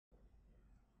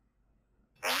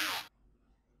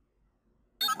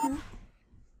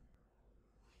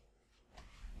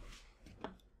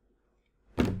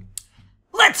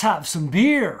Let's have some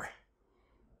beer!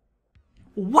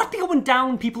 What going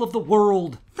down, people of the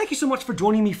world? Thank you so much for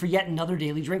joining me for yet another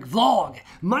Daily Drink vlog.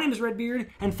 My name is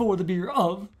Redbeard, and for the beer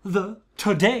of the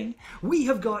today, we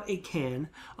have got a can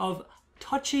of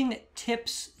Touching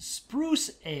Tips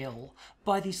Spruce Ale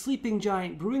by the Sleeping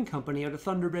Giant Brewing Company out of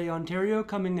Thunder Bay, Ontario,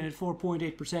 coming in at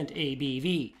 4.8%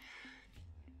 ABV.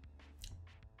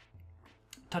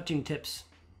 Touching Tips.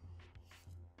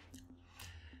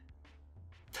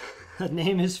 That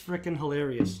name is frickin'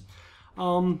 hilarious.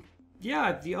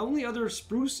 Yeah, the only other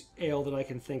Spruce Ale that I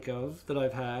can think of that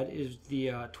I've had is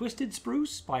the Twisted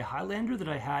Spruce by Highlander that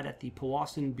I had at the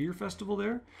Powassan Beer Festival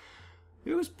there.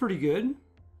 It was pretty good.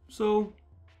 So,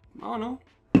 I don't know.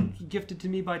 It was gifted to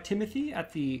me by Timothy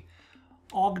at the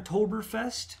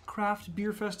Ogtoberfest Craft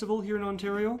Beer Festival here in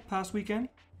Ontario past weekend.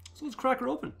 So let's crack her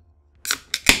open.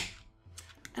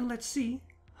 And let's see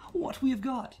what we have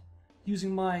got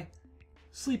using my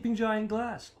Sleeping Giant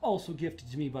glass, also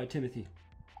gifted to me by Timothy.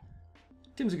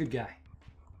 Tim's a good guy.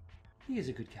 He is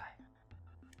a good guy.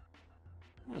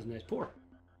 That was a nice pour.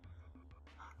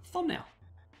 Thumbnail.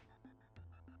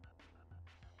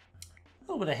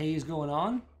 A little bit of haze going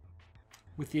on,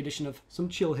 with the addition of some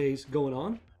chill haze going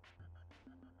on.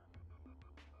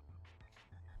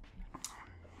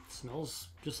 It smells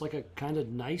just like a kind of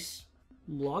nice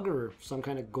lager or some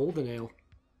kind of golden ale.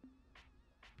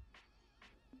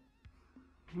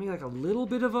 Maybe like a little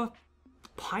bit of a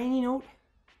piney note.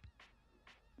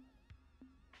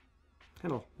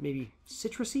 Kind of maybe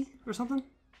citrusy or something.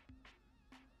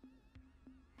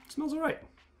 It smells alright.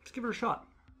 Let's give her a shot.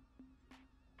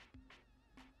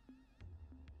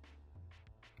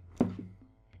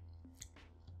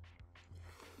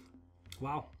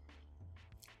 Wow.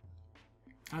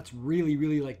 That's really,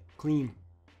 really like clean.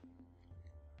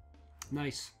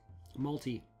 Nice.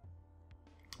 Malty.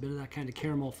 A bit of that kind of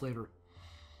caramel flavor.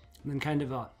 And then kind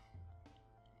of a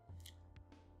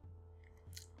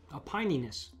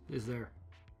pininess is there.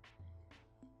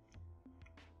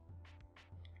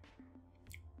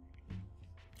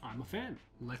 I'm a fan.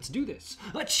 Let's do this.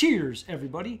 Cheers,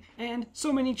 everybody. And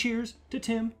so many cheers to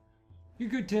Tim. You're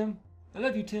good, Tim. I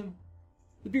love you, Tim.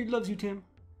 The beard loves you, Tim.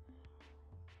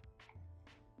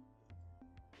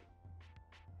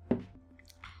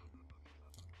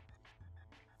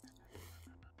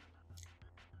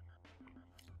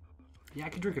 Yeah, I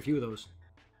could drink a few of those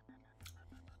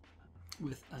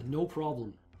with no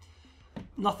problem.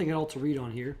 Nothing at all to read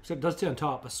on here, except it does say on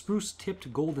top, a spruce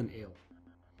tipped golden ale.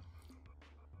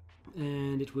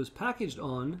 And it was packaged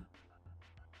on,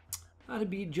 that'd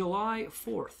be July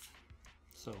 4th.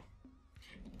 So,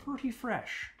 pretty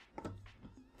fresh.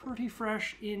 Pretty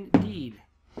fresh indeed.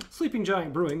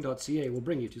 SleepingGiantBrewing.ca will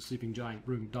bring you to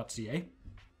SleepingGiantBrewing.ca.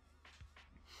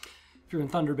 If you're in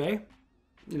Thunder Bay,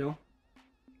 you know,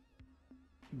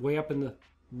 way up in the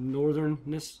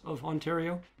northernness of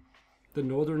Ontario. The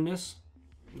northernness.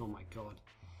 Oh my god.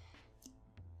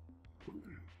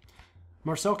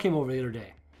 Marcel came over the other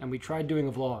day and we tried doing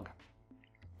a vlog.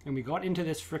 And we got into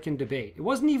this frickin' debate. It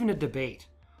wasn't even a debate.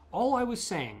 All I was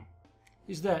saying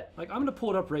is that, like, I'm going to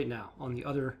pull it up right now on the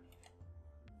other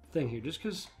thing here. Just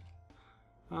because...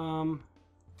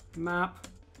 map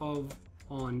of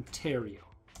Ontario.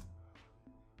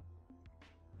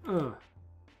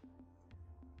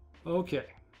 Okay,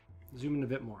 zoom in a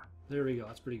bit more. There we go,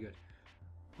 that's pretty good.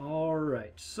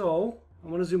 Alright, so I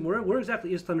want to zoom. Where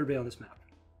exactly is Thunder Bay on this map?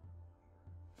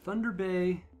 Thunder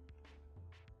Bay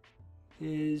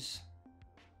is...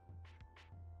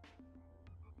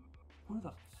 Where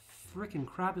the frickin'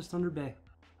 crap is Thunder Bay?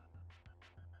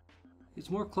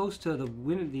 It's more close to the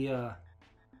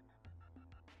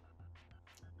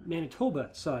Manitoba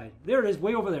side. There it is,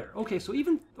 way over there. Okay, so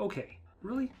even... Okay,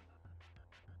 really?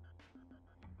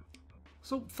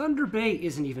 So Thunder Bay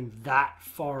isn't even that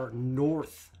far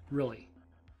north, really.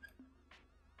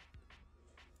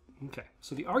 Okay,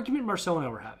 so the argument Marcel and I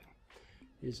were having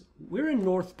is we're in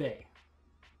North Bay.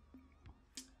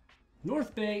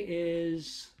 North Bay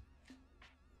is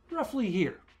roughly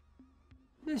here.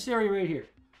 This area right here.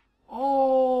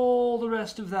 All the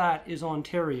rest of that is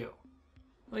Ontario.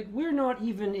 Like, we're not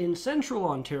even in central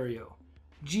Ontario,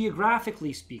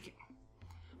 geographically speaking.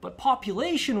 But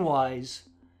population-wise,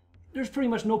 there's pretty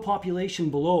much no population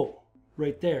below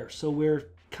right there. So we're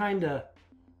kind of,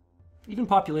 even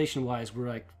population-wise, we're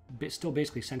like still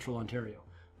basically central Ontario.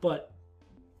 But,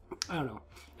 I don't know.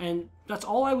 And that's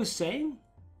all I was saying.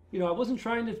 You know, I wasn't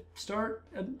trying to start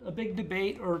a big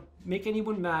debate or make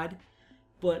anyone mad.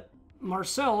 But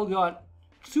Marcel got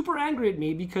super angry at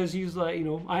me because he's like, you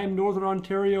know, I am Northern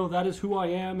Ontario, that is who I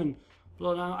am. And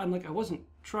blah, blah. I'm like, I wasn't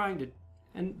trying to.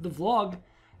 And the vlog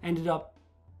ended up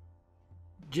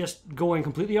just going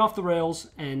completely off the rails,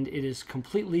 and it is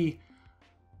completely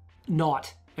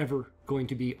not ever going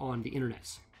to be on the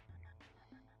internet.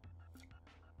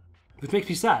 Which makes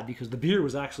me sad, because the beer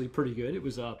was actually pretty good. It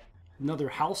was another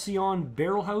Halcyon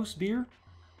Barrel House beer.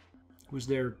 It was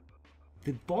the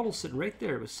bottle's sitting right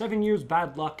there. It was 7 Years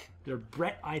Bad Luck, their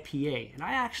Brett IPA, and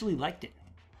I actually liked it.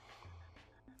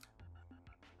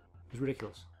 It was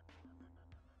ridiculous.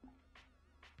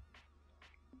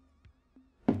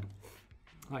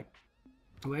 Like,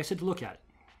 the way I said to look at it.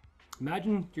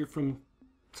 Imagine you're from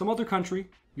some other country.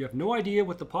 You have no idea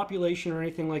what the population or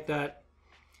anything like that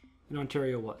in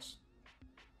Ontario was.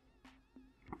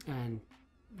 And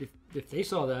if they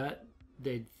saw that,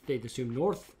 they'd assume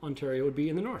North Ontario would be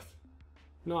in the north,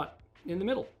 not in the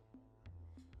middle.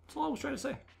 That's all I was trying to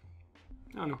say.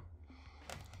 I don't know.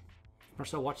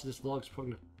 Marcel watches this vlog, he's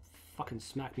probably gonna fucking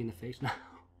smack me in the face now.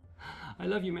 I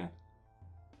love you, man.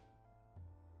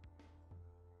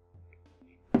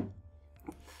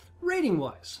 Rating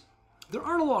wise, there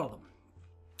aren't a lot of them.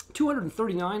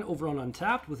 239 over on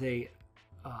Untapped with a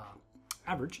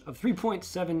average of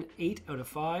 3.78 out of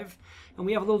 5. And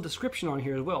we have a little description on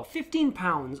here as well. 15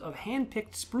 pounds of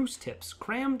hand-picked spruce tips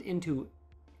crammed into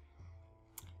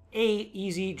a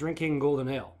easy drinking golden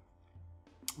ale.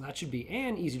 That should be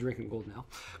an easy drinking golden ale.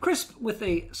 Crisp with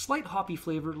a slight hoppy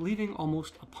flavor, leaving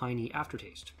almost a piney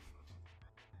aftertaste.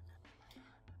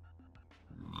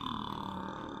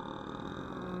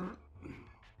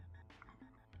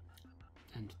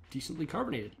 And decently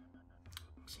carbonated.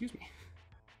 Excuse me.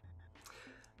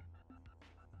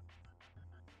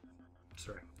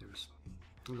 Sorry, there was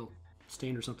a little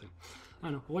stain or something.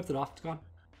 I don't know. I wiped it off. It's gone.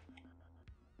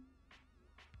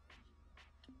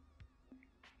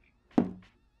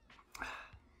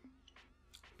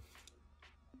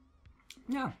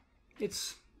 Yeah,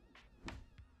 it's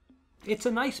a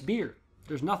nice beer.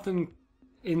 There's nothing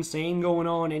insane going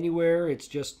on anywhere. It's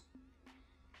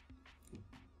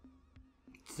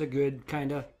a good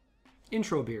kind of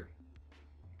intro beer.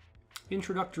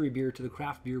 Introductory beer to the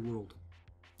craft beer world.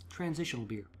 Transitional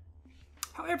beer.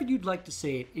 However you'd like to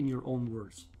say it in your own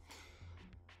words.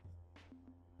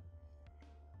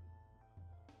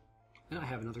 And I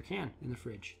have another can in the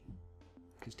fridge.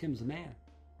 Because Tim's the man.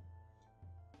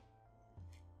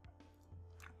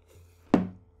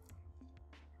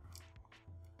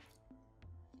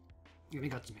 Yeah, we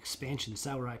got some expansion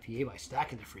sour IPA by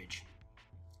Stack in the fridge.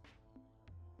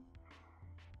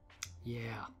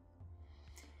 Yeah.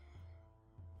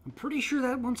 I'm pretty sure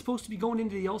that one's supposed to be going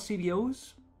into the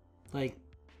LCBOs. Like,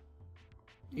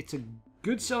 it's a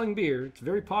good selling beer. It's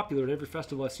very popular at every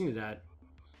festival I've seen it at.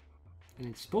 And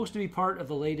it's supposed to be part of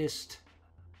the latest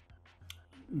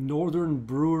Northern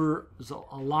Brewers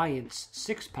Alliance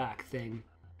 6-pack thing.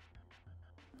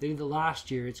 They did it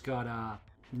last year. It's got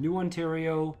New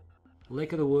Ontario,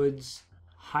 Lake of the Woods,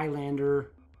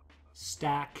 Highlander,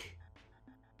 Stack.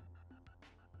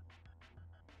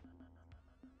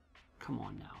 Come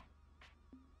on now.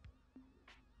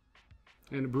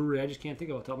 And a brewery I just can't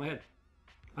think of off the top of my head.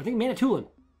 I think Manitoulin.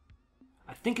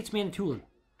 I think it's Manitoulin.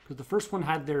 Because the first one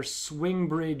had their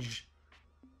Swingbridge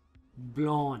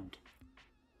Blonde.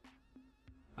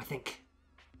 I think.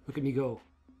 Look at me go.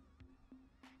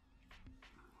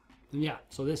 And yeah,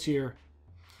 so this year,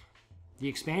 the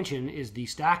expansion is the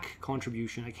Stack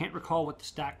contribution. I can't recall what the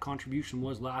Stack contribution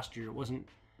was last year. It wasn't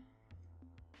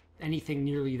anything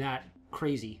nearly that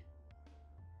crazy.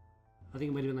 I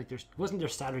think it might have been like it wasn't their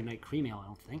Saturday Night Cream Ale, I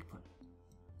don't think, but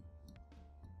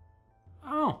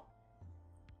oh.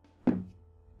 It'd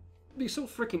be so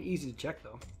freaking easy to check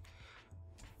though.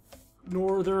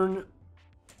 Northern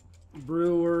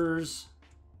Brewers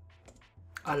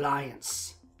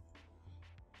Alliance.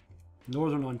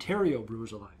 Northern Ontario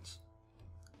Brewers Alliance.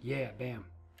 Yeah, bam.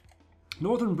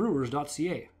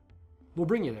 northernbrewers.ca. We'll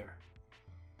bring you there.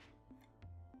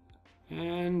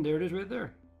 And there it is right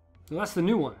there. So that's the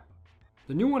new one.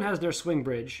 The new one has their swing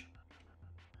bridge.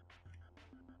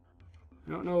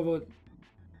 I don't know about...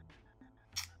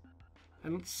 I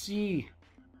don't see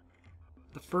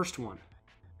the first one.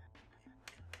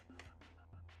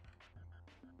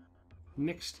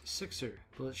 Mixed Sixer.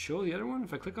 Will it show the other one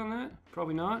if I click on that?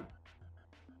 Probably not.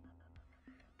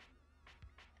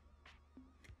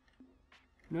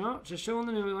 No, it's just showing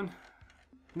the new one.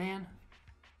 Man,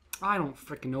 I don't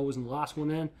freaking know what was in the last one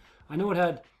then. I know it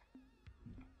had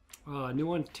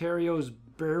New Ontario's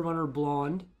Bear Runner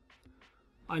Blonde.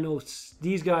 I know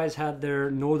these guys had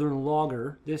their Northern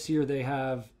Lager. This year they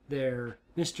have their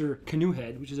Mr.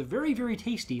 Canoehead, which is a very, very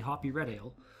tasty hoppy red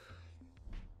ale.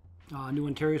 New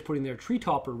Ontario's putting their Tree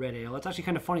Topper Red Ale. That's actually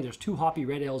kind of funny. There's two hoppy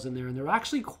red ales in there, and they're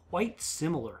actually quite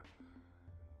similar.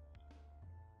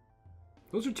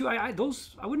 Those are two. I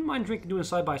wouldn't mind doing a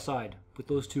side by side with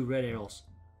those two red ales.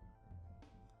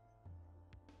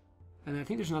 And I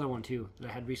think there's another one too that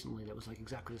I had recently that was like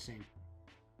exactly the same.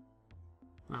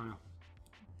 I don't know.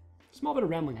 Small bit of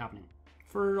rambling happening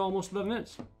for almost 11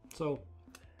 minutes. So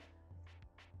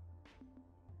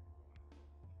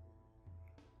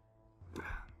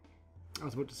I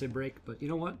was about to say break, but you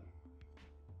know what?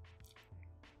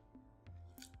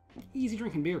 Easy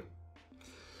drinking beer.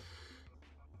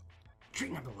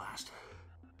 Treat never last.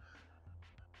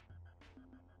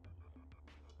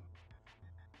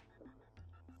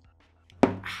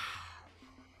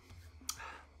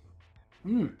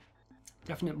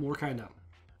 Definite more kind of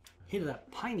hit of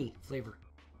that piney flavor.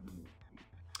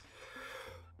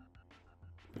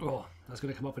 Oh, that's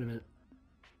gonna come up in a minute.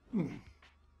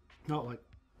 Not like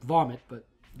vomit, but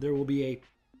there will be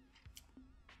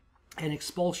an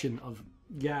expulsion of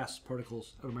gas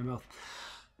particles out of my mouth.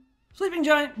 Sleeping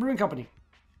Giant Brewing Company.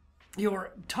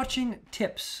 Your Touching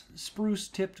Tips Spruce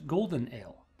Tipped Golden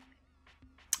Ale.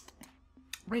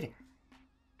 Rating.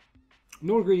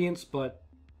 No ingredients, but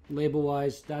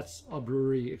label-wise, that's a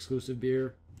brewery exclusive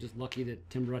beer. Just lucky that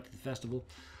Tim brought it to the festival.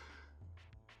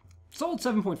 Solid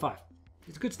 7.5.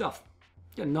 It's good stuff.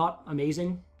 Yeah, not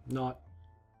amazing, not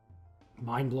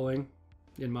mind-blowing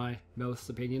in my mouth's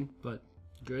opinion, but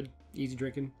good, easy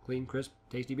drinking, clean, crisp,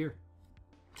 tasty beer.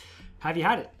 Have you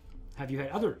had it? Have you had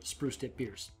other Spruce Tip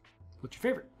beers? What's your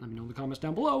favorite? Let me know in the comments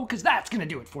down below, because that's going to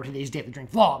do it for today's Daily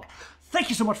Drink vlog. Thank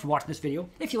you so much for watching this video.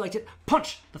 If you liked it,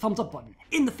 punch the thumbs up button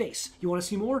in the face. You want to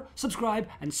see more? Subscribe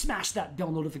and smash that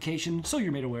bell notification so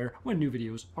you're made aware when new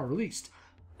videos are released.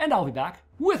 And I'll be back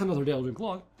with another Daily Drink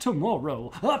vlog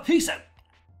tomorrow. Peace out!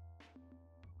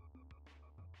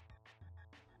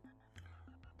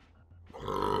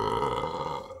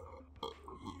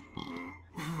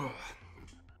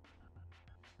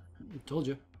 Told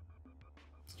you.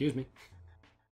 Excuse me.